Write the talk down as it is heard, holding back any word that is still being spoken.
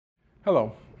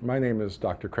Hello, my name is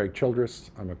Dr. Craig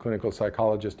Childress. I'm a clinical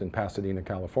psychologist in Pasadena,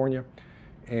 California,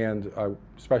 and I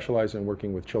specialize in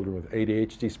working with children with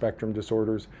ADHD spectrum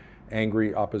disorders,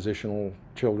 angry, oppositional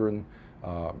children,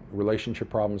 relationship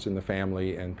problems in the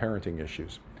family, and parenting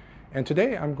issues. And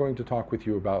today I'm going to talk with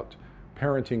you about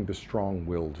parenting the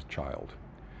strong-willed child.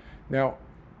 Now,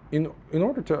 in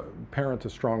order to parent a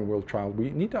strong-willed child,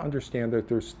 we need to understand that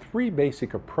there's three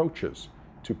basic approaches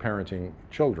to parenting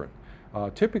children.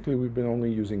 Typically, we've been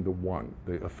only using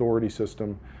the authority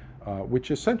system, which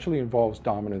essentially involves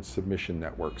dominant submission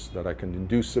networks that I can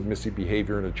induce submissive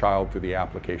behavior in a child through the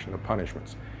application of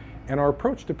punishments. And our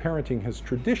approach to parenting has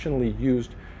traditionally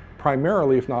used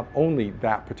primarily, if not only,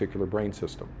 that particular brain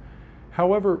system.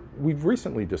 However, we've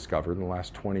recently discovered in the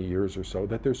last 20 years or so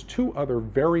that there's two other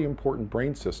very important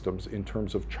brain systems in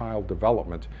terms of child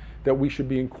development that we should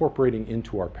be incorporating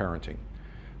into our parenting.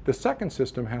 The second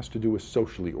system has to do with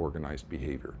socially organized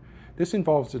behavior. This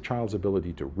involves the child's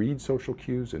ability to read social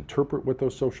cues, interpret what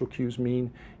those social cues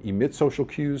mean, emit social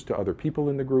cues to other people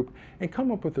in the group, and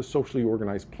come up with a socially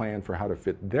organized plan for how to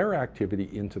fit their activity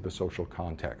into the social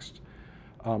context.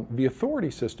 The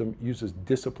authority system uses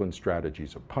discipline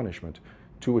strategies of punishment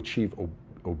to achieve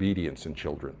obedience in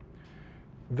children.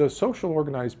 The social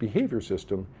organized behavior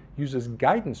system uses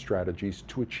guidance strategies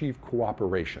to achieve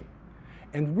cooperation.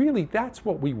 And really, that's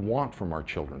what we want from our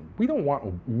children. We don't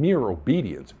want mere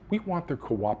obedience. We want their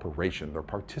cooperation, their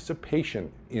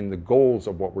participation in the goals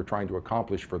of what we're trying to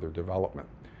accomplish for their development.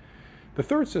 The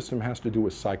third system has to do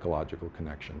with psychological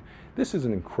connection. This is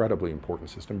an incredibly important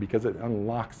system because it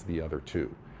unlocks the other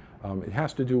two. It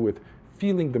has to do with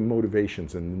feeling the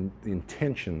motivations and the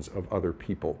intentions of other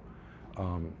people.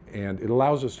 And it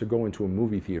allows us to go into a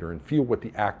movie theater and feel what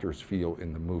the actors feel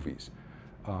in the movies.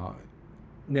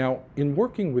 Now, in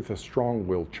working with a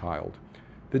strong-willed child,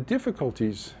 the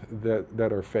difficulties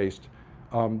that are faced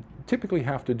typically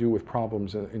have to do with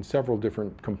problems in several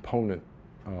different component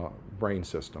brain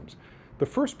systems. The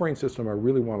first brain system I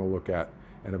really want to look at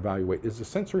and evaluate is the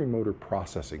sensory motor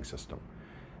processing system.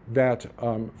 That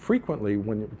frequently,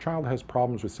 when a child has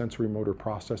problems with sensory motor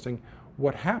processing,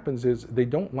 what happens is they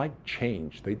don't like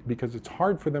change because it's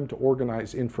hard for them to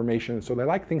organize information, so they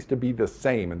like things to be the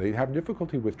same, and they have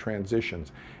difficulty with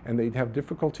transitions, and they have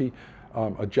difficulty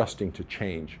adjusting to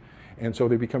change. And so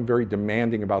they become very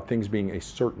demanding about things being a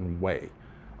certain way.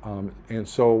 And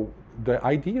so the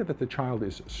idea that the child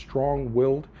is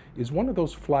strong-willed is one of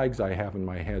those flags I have in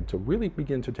my head to really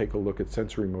begin to take a look at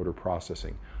sensory motor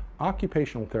processing.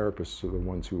 Occupational therapists are the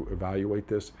ones who evaluate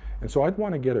this, and so I'd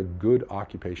want to get a good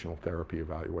occupational therapy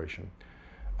evaluation.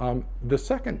 The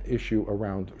second issue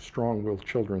around strong-willed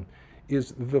children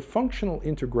is the functional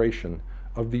integration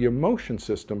of the emotion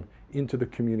system into the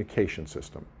communication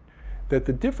system. That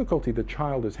the difficulty the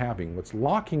child is having, what's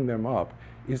locking them up,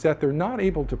 is that they're not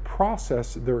able to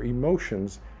process their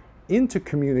emotions into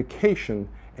communication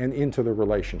and into the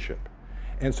relationship.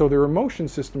 And so their emotion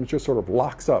system just sort of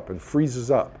locks up and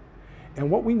freezes up. And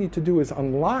what we need to do is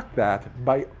unlock that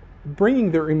by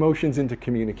bringing their emotions into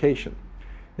communication.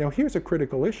 Now, here's a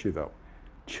critical issue, though.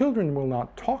 Children will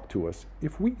not talk to us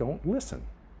if we don't listen.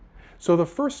 So the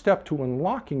first step to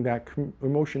unlocking that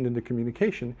emotion into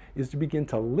communication is to begin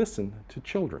to listen to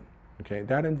children. Okay?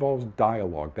 That involves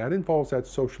dialogue. That involves that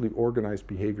socially organized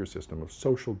behavior system of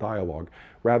social dialogue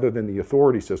rather than the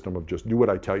authority system of just do what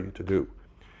I tell you to do.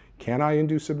 Can I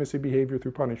induce submissive behavior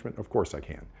through punishment? Of course I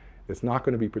can. It's not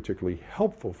going to be particularly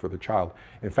helpful for the child.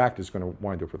 In fact, it's going to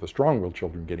wind up with the strong-willed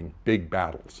children getting big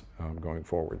battles going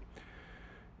forward.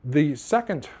 The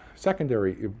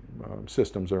secondary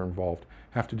systems that are involved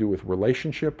have to do with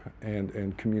relationship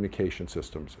and communication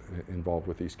systems involved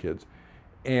with these kids.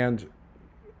 And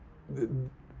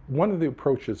one of the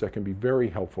approaches that can be very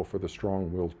helpful for the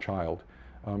strong-willed child,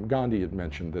 Gandhi had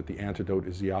mentioned that the antidote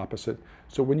is the opposite.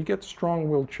 So when you get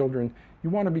strong-willed children, you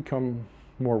want to become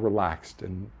more relaxed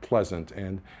and pleasant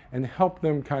and help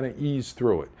them kind of ease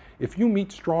through it. If you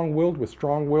meet strong-willed with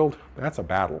strong-willed, that's a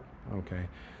battle, okay?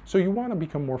 So you want to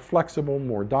become more flexible,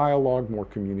 more dialogue, more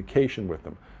communication with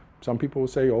them. Some people will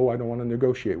say, oh, I don't want to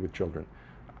negotiate with children.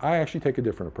 I actually take a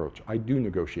different approach. I do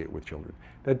negotiate with children.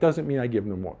 That doesn't mean I give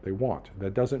them what they want.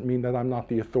 That doesn't mean that I'm not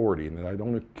the authority and that I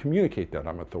don't communicate that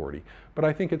I'm authority. But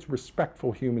I think it's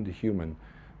respectful human-to-human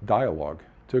dialogue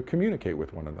to communicate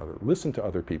with one another, listen to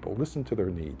other people, listen to their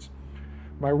needs.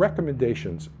 My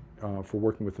recommendations for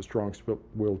working with a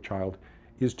strong-willed child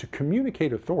is to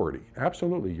communicate authority.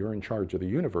 Absolutely, you're in charge of the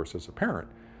universe as a parent,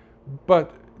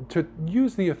 but to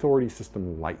use the authority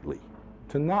system lightly,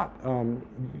 to not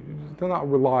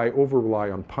over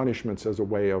rely on punishments as a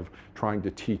way of trying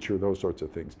to teach or those sorts of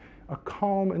things. a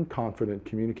calm and confident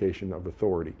communication of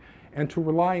authority, and to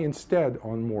rely instead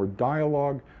on more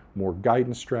dialogue, more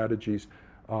guidance strategies,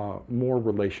 more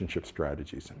relationship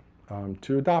strategies,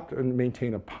 to adopt and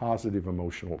maintain a positive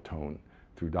emotional tone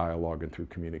through dialogue and through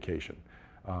communication.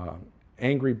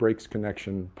 Angry breaks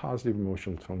connection, positive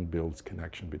emotional tone builds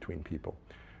connection between people.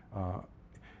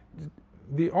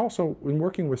 Also, in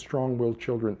working with strong-willed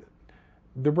children,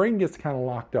 the brain gets kind of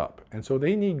locked up, and so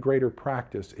they need greater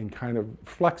practice in kind of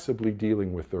flexibly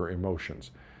dealing with their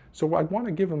emotions. So I'd want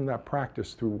to give them that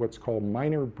practice through what's called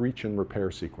minor breach and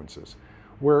repair sequences,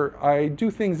 where I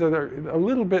do things that are a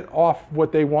little bit off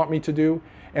what they want me to do,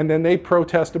 and then they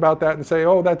protest about that and say,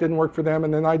 oh, that didn't work for them,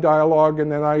 and then I dialogue, and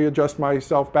then I adjust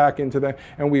myself back into that,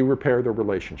 and we repair the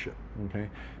relationship, okay?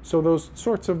 So those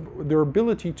sorts of, their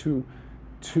ability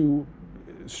to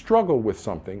struggle with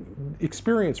something,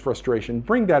 experience frustration,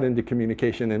 bring that into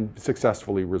communication and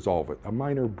successfully resolve it. A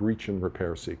minor breach and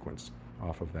repair sequence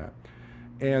off of that.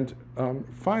 And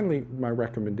finally, my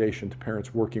recommendation to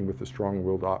parents working with a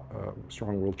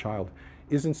strong-willed child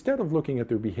is, instead of looking at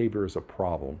their behavior as a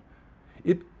problem,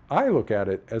 I look at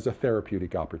it as a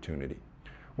therapeutic opportunity.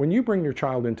 When you bring your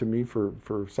child into me for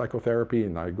psychotherapy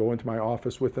and I go into my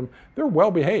office with them, they're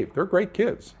well behaved, they're great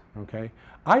kids, okay?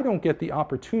 I don't get the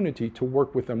opportunity to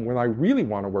work with them when I really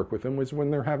want to work with them, is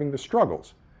when they're having the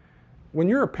struggles. When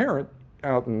you're a parent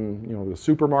out in the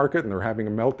supermarket and they're having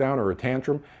a meltdown or a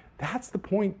tantrum, that's the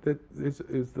point that is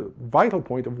the vital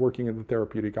point of working in the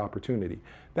therapeutic opportunity.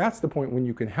 That's the point when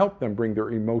you can help them bring their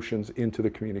emotions into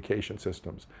the communication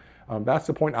systems. That's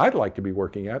the point I'd like to be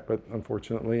working at, but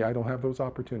unfortunately I don't have those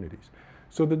opportunities.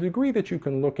 So the degree that you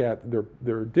can look at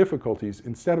their difficulties,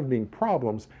 instead of being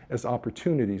problems, as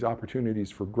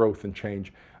opportunities for growth and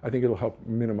change, I think it'll help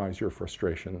minimize your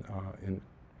frustration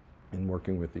in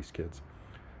working with these kids.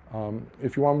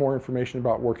 If you want more information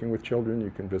about working with children, you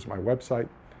can visit my website.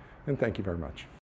 And thank you very much.